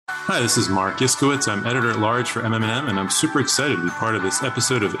Hi, this is Mark Iskowitz. I'm editor-at-large for MM+M, and I'm super excited to be part of this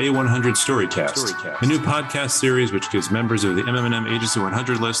episode of A100 Storycast, a new podcast series which gives members of the MM+M Agency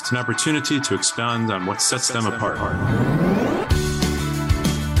 100 list an opportunity to expound on what sets them apart.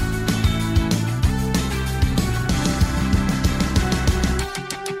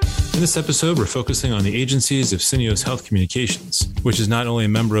 In this episode, we're focusing on the agencies of Syneos Health Communications, which is not only a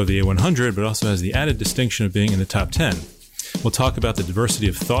member of the A100, but also has the added distinction of being in the top 10. We'll talk about the diversity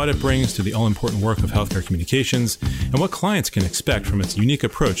of thought it brings to the all-important work of healthcare communications and what clients can expect from its unique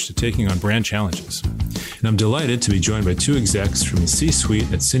approach to taking on brand challenges. And I'm delighted to be joined by two execs from the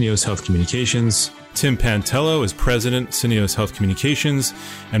C-suite at Syneos Health Communications. Tim Pantello is president of Syneos Health Communications,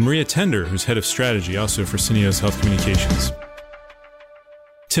 and Maria Tender, who's head of strategy also for Syneos Health Communications.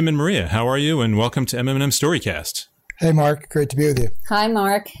 Tim and Maria, how are you? And welcome to MM+M Storycast. Hey, Mark. Great to be with you. Hi,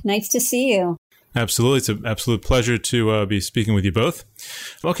 Mark. Nice to see you. Absolutely. It's an absolute pleasure to be speaking with you both.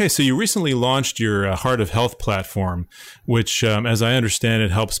 Okay, so you recently launched your Heart of Health platform, which, as I understand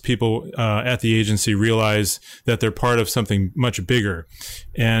it, helps people at the agency realize that they're part of something much bigger.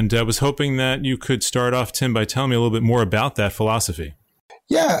 And I was hoping that you could start off, Tim, by telling me a little bit more about that philosophy.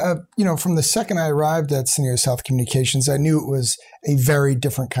 Yeah, from the second I arrived at Syneos Health Communications, I knew it was a very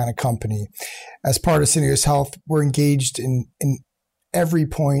different kind of company. As part of Syneos Health, we're engaged in every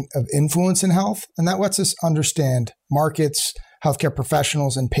point of influence in health, and that lets us understand markets, healthcare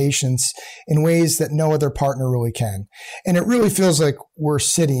professionals, and patients in ways that no other partner really can. And it really feels like we're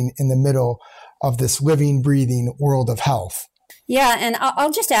sitting in the middle of this living, breathing world of health. Yeah, and I'll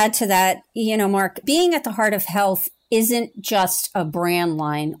just add to that, Mark, being at the heart of health isn't just a brand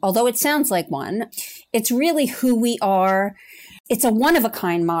line, although it sounds like one. It's really who we are. It's a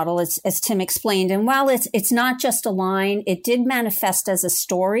one-of-a-kind model, as Tim explained. And while it's not just a line, it did manifest as a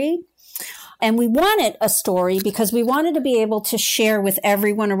story. And we wanted a story because we wanted to be able to share with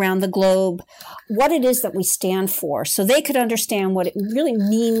everyone around the globe what it is that we stand for, so they could understand what it really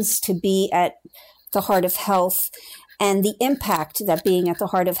means to be at the heart of health and the impact that being at the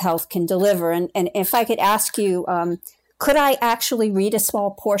heart of health can deliver. And if I could ask you, could I actually read a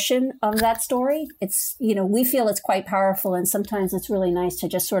small portion of that story? It's, we feel it's quite powerful, and sometimes it's really nice to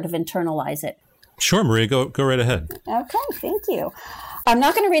just sort of internalize it. Sure, Maria, go right ahead. Okay, thank you. I'm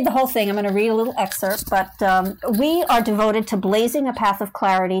not going to read the whole thing. I'm going to read a little excerpt, but we are devoted to blazing a path of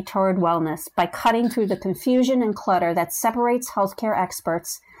clarity toward wellness by cutting through the confusion and clutter that separates healthcare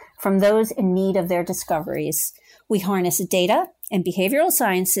experts from those in need of their discoveries. We harness data and behavioral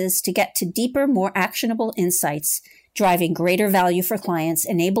sciences to get to deeper, more actionable insights, driving greater value for clients,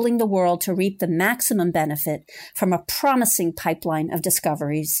 enabling the world to reap the maximum benefit from a promising pipeline of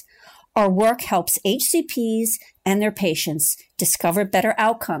discoveries. Our work helps HCPs and their patients discover better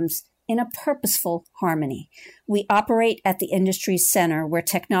outcomes in a purposeful harmony. We operate at the industry's center where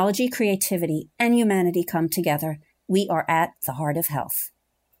technology, creativity, and humanity come together. We are at the heart of health.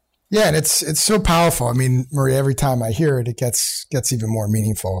 Yeah, and it's so powerful. I mean, Maria, every time I hear it, it gets even more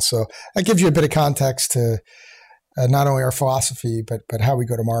meaningful. So that gives you a bit of context to not only our philosophy, but how we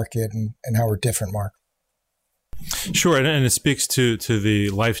go to market and how we're different, Mark. Sure, and it speaks to the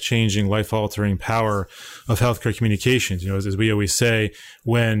life-changing, life-altering power of healthcare communications. As we always say,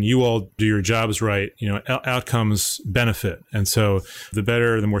 when you all do your jobs right, outcomes benefit. And so the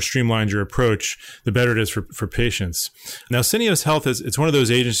better, the more streamlined your approach, the better it is for patients. Now, Syneos Health it's one of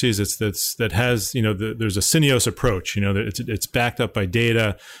those agencies that has, there's a Syneos approach. It's backed up by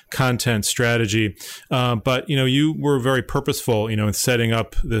data, content, strategy. But you were very purposeful, in setting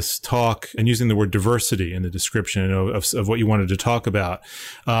up this talk and using the word diversity in the description of what you wanted to talk about.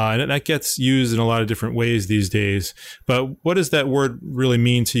 And that gets used in a lot of different ways these days. But what does that word really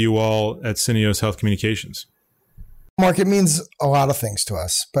mean to you all at Syneos Health Communications? Mark, it means a lot of things to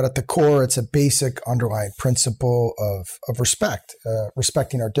us, but at the core, it's a basic underlying principle of respect,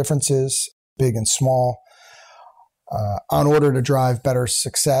 respecting our differences, big and small, in order to drive better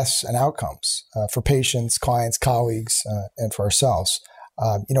success and outcomes for patients, clients, colleagues, and for ourselves.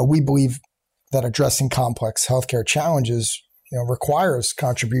 We believe that addressing complex healthcare challenges, requires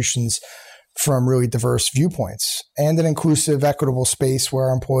contributions from really diverse viewpoints and an inclusive, equitable space where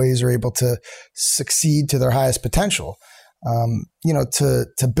our employees are able to succeed to their highest potential.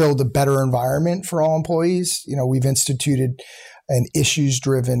 To build a better environment for all employees, we've instituted an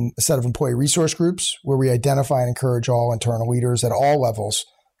issues-driven set of employee resource groups where we identify and encourage all internal leaders at all levels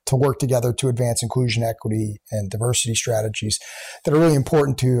to work together to advance inclusion, equity, and diversity strategies that are really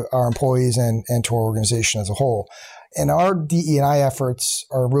important to our employees and to our organization as a whole. And our DE&I efforts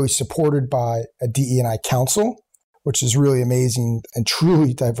are really supported by a DE&I council, which is really amazing and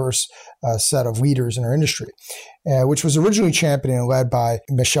truly diverse set of leaders in our industry, which was originally championed and led by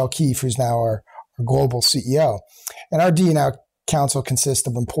Michelle Keefe, who's now our global CEO. And our D&I Council consists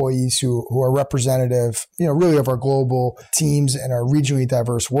of employees who are representative, really of our global teams and our regionally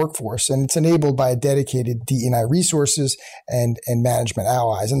diverse workforce. And it's enabled by a dedicated D&I resources and management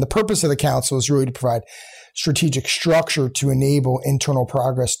allies. And the purpose of the council is really to provide strategic structure to enable internal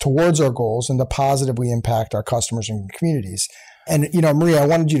progress towards our goals and to positively impact our customers and communities. And, Maria, I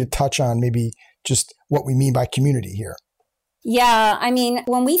wanted you to touch on maybe just what we mean by community here. Yeah, I mean,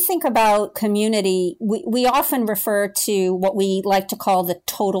 when we think about community, we often refer to what we like to call the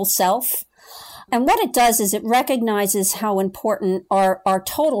total self. And what it does is it recognizes how important our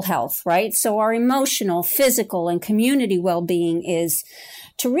total health, right? So our emotional, physical, and community well-being is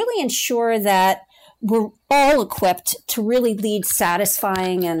to really ensure that we're all equipped to really lead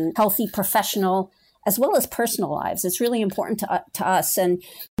satisfying and healthy professional as well as personal lives. It's really important to us. And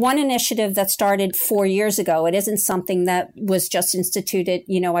one initiative that started 4 years ago, it isn't something that was just instituted,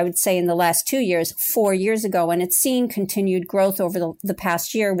 I would say in the last 2 years, 4 years ago, and it's seen continued growth over the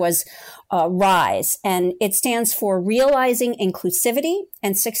past year, was RISE. And it stands for Realizing Inclusivity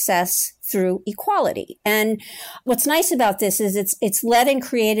and Success Through Equality. And what's nice about this is it's led and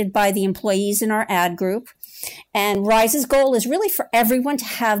created by the employees in our ad group. And RISE's goal is really for everyone to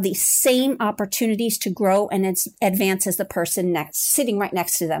have the same opportunities to grow and advance as the person sitting right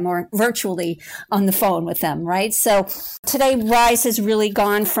next to them or virtually on the phone with them, right? So today, RISE has really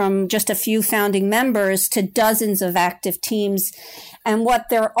gone from just a few founding members to dozens of active teams. And what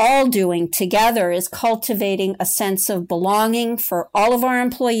they're all doing together is cultivating a sense of belonging for all of our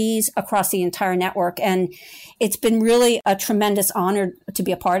employees across the entire network. And it's been really a tremendous honor to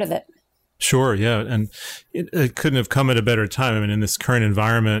be a part of it. Sure, yeah. And it couldn't have come at a better time. I mean, in this current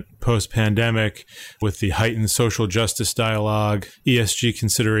environment, post-pandemic, with the heightened social justice dialogue, ESG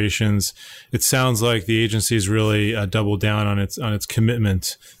considerations, it sounds like the agency's really doubled down on its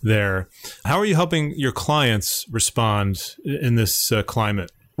commitment there. How are you helping your clients respond in this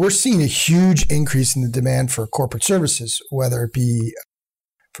climate? We're seeing a huge increase in the demand for corporate services, whether it be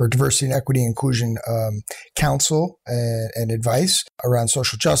for diversity and equity inclusion counsel and advice around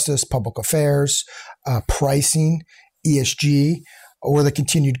social justice, public affairs, pricing, ESG, or the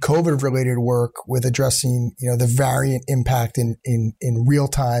continued COVID-related work with addressing, the variant impact in real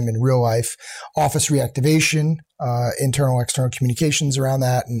time, in real life, office reactivation, internal, external communications around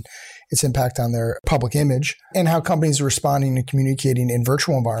that, and its impact on their public image, and how companies are responding and communicating in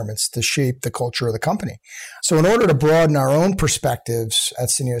virtual environments to shape the culture of the company. So in order to broaden our own perspectives at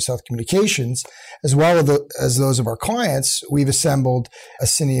Syneos Health Communications, as well as those of our clients, we've assembled a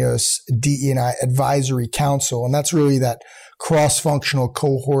Syneos DE&I Advisory Council, and that's really that cross-functional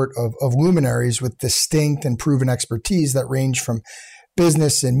cohort of luminaries with distinct and proven expertise that range from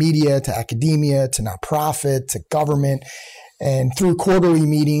business and media to academia to nonprofit to government. And through quarterly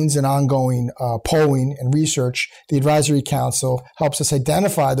meetings and ongoing polling and research, the Advisory Council helps us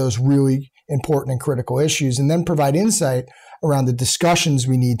identify those really important and critical issues and then provide insight around the discussions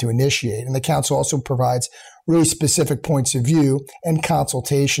we need to initiate. And the Council also provides really specific points of view and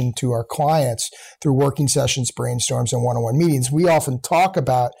consultation to our clients through working sessions, brainstorms, and one-on-one meetings. We often talk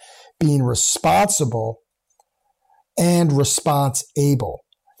about being responsible and response-able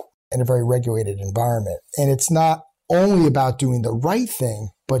in a very regulated environment. And it's not only about doing the right thing,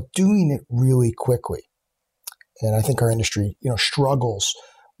 but doing it really quickly. And I think our industry, struggles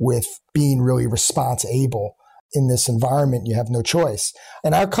with being really response-able in this environment. You have no choice.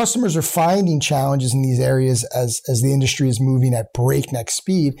 And our customers are finding challenges in these areas as the industry is moving at breakneck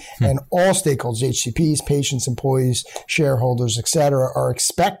speed. And all stakeholders, HCPs, patients, employees, shareholders, et cetera, are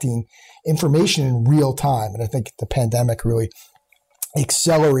expecting information in real time. And I think the pandemic really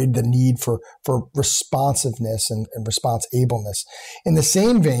accelerated the need for responsiveness and response-ableness. In the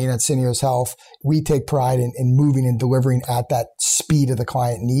same vein, at Syneos Health, we take pride in moving and delivering at that speed of the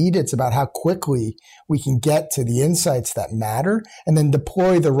client need. It's about how quickly we can get to the insights that matter and then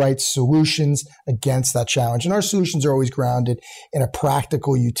deploy the right solutions against that challenge. And our solutions are always grounded in a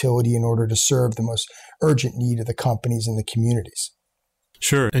practical utility in order to serve the most urgent need of the companies and the communities.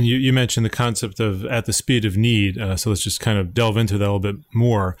 Sure. And you mentioned the concept of at the speed of need. So let's just kind of delve into that a little bit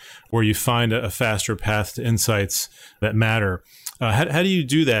more, where you find a faster path to insights that matter. How do you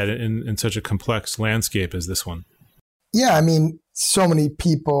do that in such a complex landscape as this one? Yeah, I mean, so many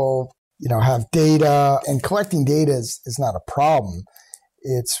people, have data, and collecting data is not a problem.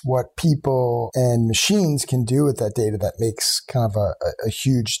 It's what people and machines can do with that data that makes kind of a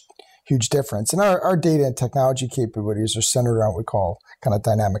huge huge difference. And our data and technology capabilities are centered around what we call kind of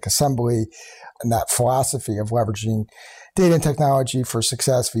dynamic assembly and that philosophy of leveraging data and technology for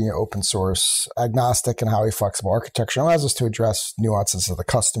success via open source, agnostic and highly flexible architecture allows us to address nuances of the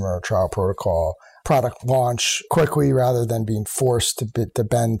customer, trial protocol, product launch quickly rather than being forced to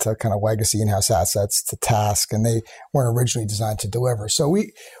bend to kind of legacy in-house assets to task, and they weren't originally designed to deliver. So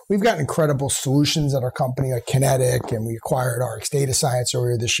we've got incredible solutions at our company like Kinetic, and we acquired RX Data Science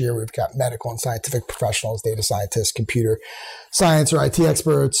earlier this year. We've got medical and scientific professionals, data scientists, computer science or IT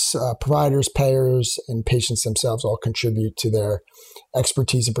experts, providers, payers, and patients themselves all contribute to their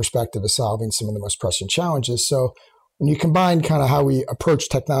expertise and perspective of solving some of the most pressing challenges. So when you combine kind of how we approach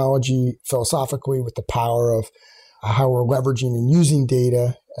technology philosophically with the power of how we're leveraging and using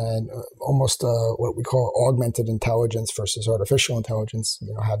data and almost what we call augmented intelligence versus artificial intelligence,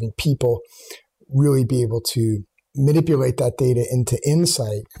 having people really be able to manipulate that data into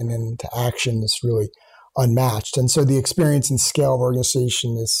insight and then into action is really unmatched. And so the experience and scale of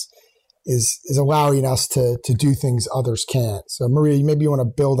organization is allowing us to do things others can't. So Maria, maybe you want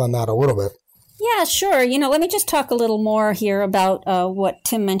to build on that a little bit. Yeah, sure. Let me just talk a little more here about what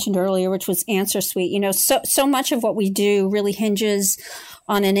Tim mentioned earlier, which was Answer Suite. So much of what we do really hinges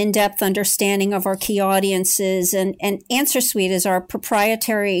on an in-depth understanding of our key audiences, and Answer Suite is our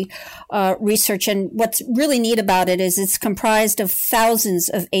proprietary research. And what's really neat about it is it's comprised of thousands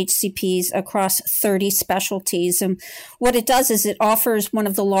of HCPs across 30 specialties. And what it does is it offers one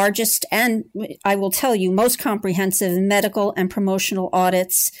of the largest and, I will tell you, most comprehensive medical and promotional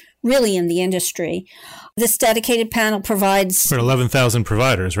audits really in the industry. This dedicated panel provides... For 11,000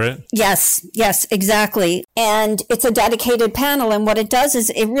 providers, right? Yes, exactly. And it's a dedicated panel. And what it does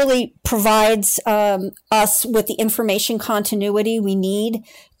is it really provides us with the information continuity we need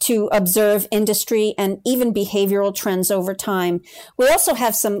to observe industry and even behavioral trends over time. We also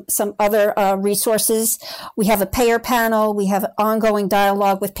have some other resources. We have a payer panel. We have ongoing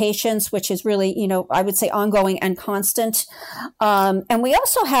dialogue with patients, which is really, I would say ongoing and constant. And we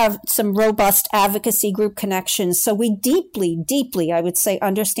also have some robust advocacy group connections. So we deeply, I would say,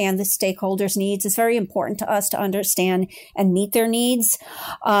 understand the stakeholders' needs. It's very important to us to understand and meet their needs.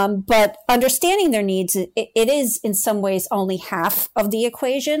 But understanding their needs, it is in some ways only half of the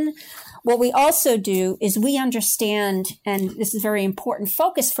equation. What we also do is we understand, and this is a very important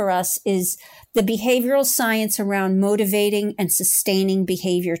focus for us, is the behavioral science around motivating and sustaining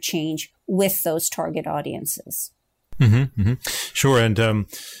behavior change with those target audiences. Mm-hmm, mm-hmm. Sure. And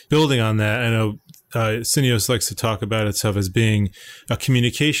building on that, I know Syneos likes to talk about itself as being a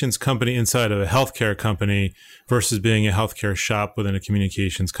communications company inside of a healthcare company versus being a healthcare shop within a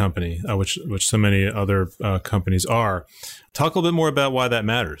communications company, which so many other companies are. Talk a little bit more about why that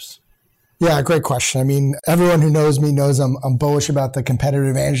matters. Yeah, great question. I mean, everyone who knows me knows I'm bullish about the competitive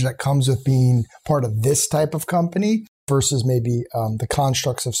advantage that comes with being part of this type of company versus maybe the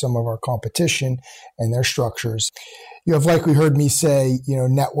constructs of some of our competition and their structures. You have likely heard me say,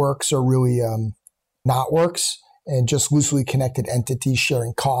 networks are really not works and just loosely connected entities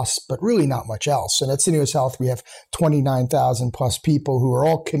sharing costs, but really not much else. And at Syneos Health, we have 29,000 plus people who are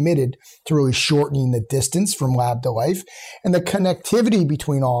all committed to really shortening the distance from lab to life. And the connectivity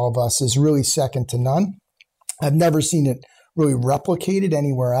between all of us is really second to none. I've never seen it really replicated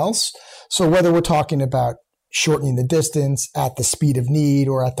anywhere else. So whether we're talking about shortening the distance at the speed of need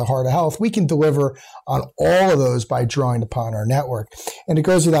or at the heart of health, we can deliver on all of those by drawing upon our network. And it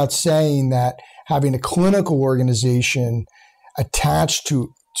goes without saying that having a clinical organization attached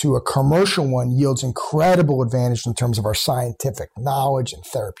to a commercial one yields incredible advantage in terms of our scientific knowledge and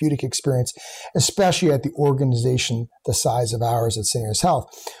therapeutic experience, especially at the organization the size of ours at Syneos Health.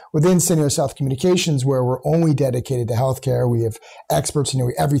 Within Syneos Health Communications, where we're only dedicated to healthcare, we have experts in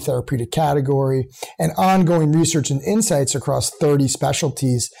nearly every therapeutic category and ongoing research and insights across 30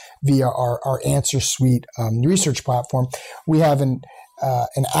 specialties via our Answer Suite research platform. We have an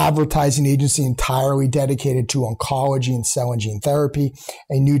advertising agency entirely dedicated to oncology and cell and gene therapy,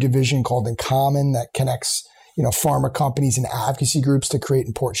 a new division called In Common that connects pharma companies and advocacy groups to create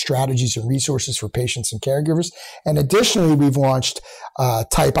important strategies and resources for patients and caregivers. And additionally, we've launched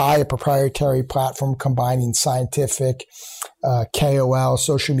Type I, a proprietary platform combining scientific, KOL,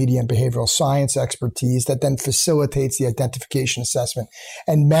 social media, and behavioral science expertise that then facilitates the identification, assessment,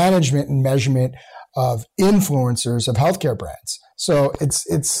 and management and measurement of influencers of healthcare brands. So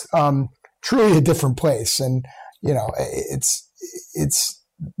it's truly a different place, and it's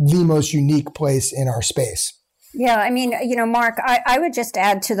the most unique place in our space. Yeah, I mean, Mark, I would just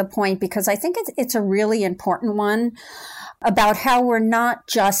add to the point, because I think it's a really important one about how we're not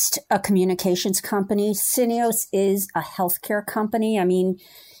just a communications company. Syneos is a healthcare company. I mean,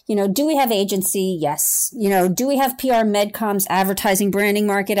 do we have agency? Yes. Do we have PR, medcoms, advertising, branding,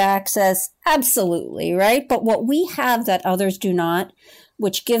 market access? Absolutely, right? But what we have that others do not,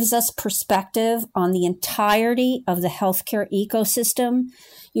 which gives us perspective on the entirety of the healthcare ecosystem.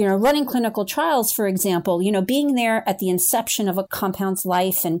 Running clinical trials, for example, being there at the inception of a compound's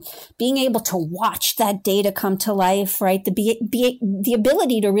life and being able to watch that data come to life, right? The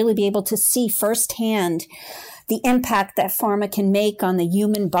ability to really be able to see firsthand the impact that pharma can make on the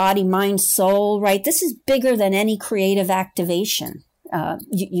human body, mind, soul, right? This is bigger than any creative activation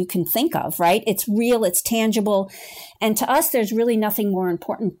you can think of, right? It's real, it's tangible. And to us, there's really nothing more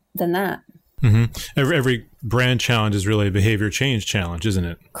important than that. Mm-hmm. Every brand challenge is really a behavior change challenge, isn't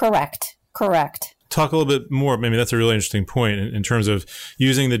it? Correct. Talk a little bit more. Maybe that's a really interesting point in terms of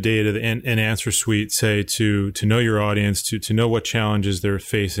using the data and answer suite, say, to know your audience, to know what challenges they're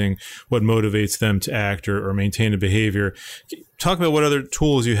facing, what motivates them to act or maintain a behavior. Talk about what other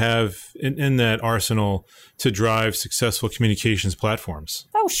tools you have in that arsenal to drive successful communications platforms.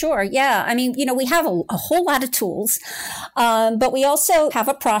 Oh, sure. Yeah. I mean, we have a whole lot of tools, but we also have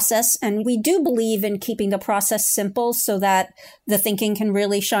a process, and we do believe in keeping the process simple so that the thinking can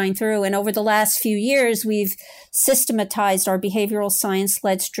really shine through. And over the last few years, we've systematized our behavioral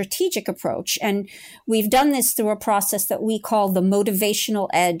science-led strategic approach. And we've done this through a process that we call the motivational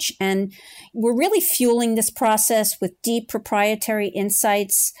edge. And we're really fueling this process with deep proprietary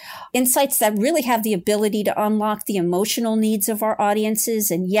insights that really have the ability to unlock the emotional needs of our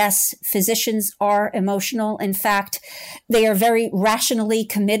audiences. And yes, physicians are emotional. In fact, they are very rationally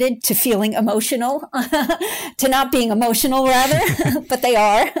committed to feeling emotional, to not being emotional rather, but they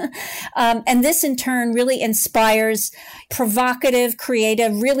are. And this in turn really inspires provocative,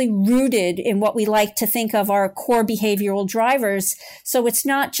 creative, really rooted in what we like to think of our core behavioral drivers. So it's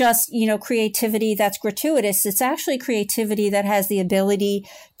not just, creativity that's gratuitous. It's actually creativity that has the ability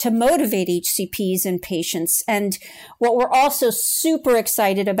to motivate HCPs and patients. And what we're also super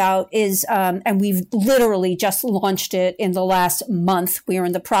excited about is, and we've literally just launched it in the last month. We are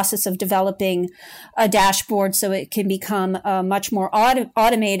in the process of developing a dashboard so it can become much more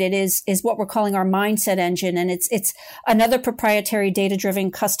automated, is what we're calling our mindset engine. And it's another proprietary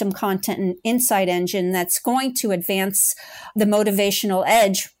data-driven custom content and insight engine that's going to advance the motivational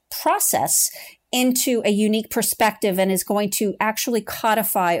edge process into a unique perspective and is going to actually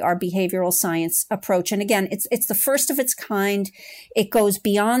codify our behavioral science approach. And again, it's the first of its kind. It goes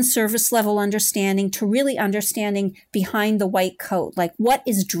beyond service level understanding to really understanding behind the white coat, like what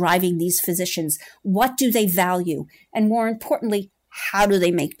is driving these physicians? What do they value? And more importantly, how do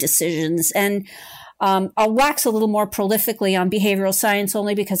they make decisions? And I'll wax a little more prolifically on behavioral science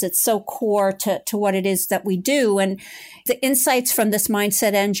only because it's so core to what it is that we do. And the insights from this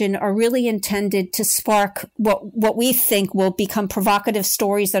mindset engine are really intended to spark what we think will become provocative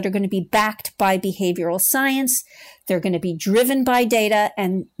stories that are going to be backed by behavioral science. They're going to be driven by data,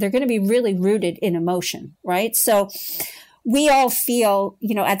 and they're going to be really rooted in emotion, right? So we all feel,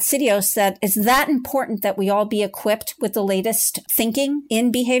 at Syneos that it's that important that we all be equipped with the latest thinking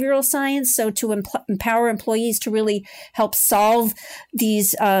in behavioral science. So to empower employees to really help solve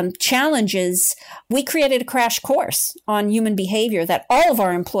these challenges, we created a crash course on human behavior that all of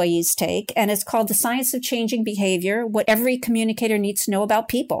our employees take. And it's called The Science of Changing Behavior, what every communicator needs to know about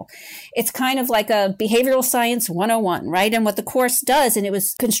people. It's kind of like a behavioral science 101, right? And what the course does, and it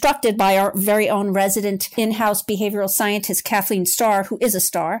was constructed by our very own resident in-house behavioral scientist, Kathleen Starr, who is a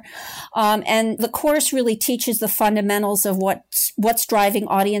star. And the course really teaches the fundamentals of what's driving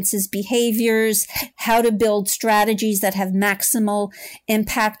audiences' behaviors, how to build strategies that have maximal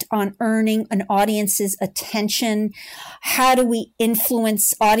impact on earning an audience's attention. How do we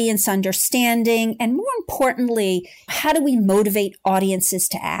influence audience understanding? And more importantly, how do we motivate audiences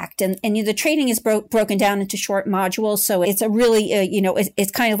to act? And the training is broken down into short modules. So it's a really,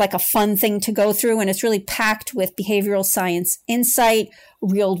 it's kind of like a fun thing to go through. And it's really packed with behavioral science insight,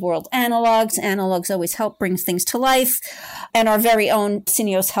 real world analogs. Analogs always help bring things to life, and our very own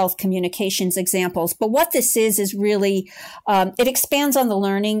Syneos Health communications examples. But what this is really, it expands on the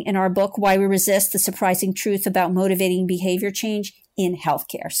learning in our book, Why We Resist, the Surprising Truth About Motivating Behavior Change in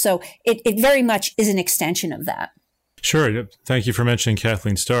Healthcare. So it very much is an extension of that. Sure. Thank you for mentioning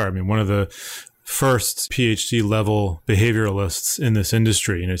Kathleen Starr. I mean, one of the first PhD level behavioralists in this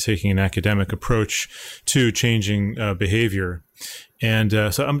industry, taking an academic approach to changing behavior. And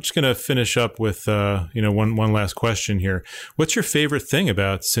so I'm just going to finish up with, one last question here. What's your favorite thing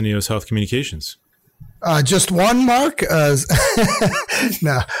about Syneos Health Communications? Just one, Mark?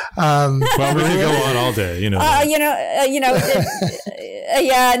 No. Well, we could go on all day, we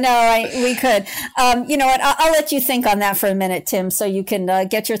could. You know what? I'll let you think on that for a minute, Tim, so you can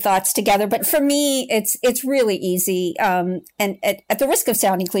get your thoughts together. But for me, it's really easy. And at the risk of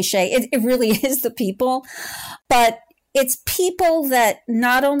sounding cliche, it really is the people. But it's people that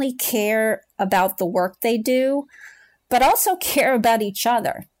not only care about the work they do, but also care about each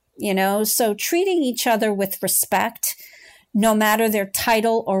other. So treating each other with respect, no matter their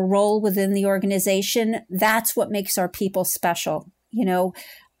title or role within the organization, that's what makes our people special.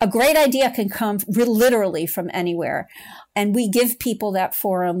 A great idea can come literally from anywhere. And we give people that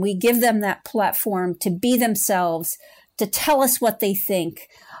forum. We give them that platform to be themselves, to tell us what they think,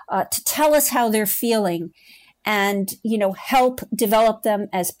 to tell us how they're feeling, and, help develop them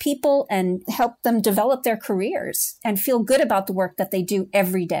as people and help them develop their careers and feel good about the work that they do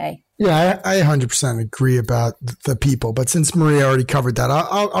every day. Yeah, I 100% agree about the people. But since Maria already covered that,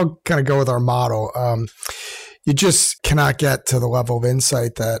 I'll kind of go with our model. You just cannot get to the level of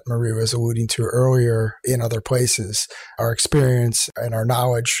insight that Maria was alluding to earlier in other places. Our experience and our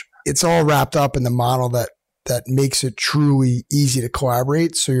knowledge, it's all wrapped up in the model that makes it truly easy to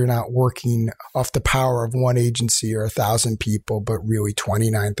collaborate. So you're not working off the power of one agency or 1,000 people, but really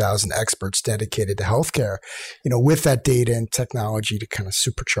 29,000 experts dedicated to healthcare, with that data and technology to kind of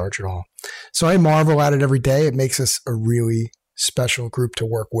supercharge it all. So I marvel at it every day. It makes us a really special group to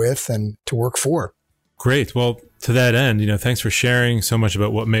work with and to work for. Great. Well, to that end, thanks for sharing so much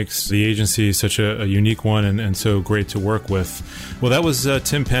about what makes the agency such a unique one and so great to work with. Well, that was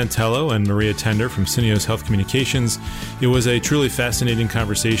Tim Pantello and Maria Tender from Syneos Health Communications. It was a truly fascinating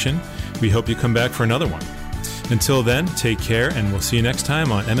conversation. We hope you come back for another one. Until then, take care, and we'll see you next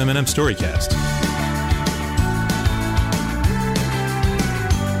time on MM+M Storycast.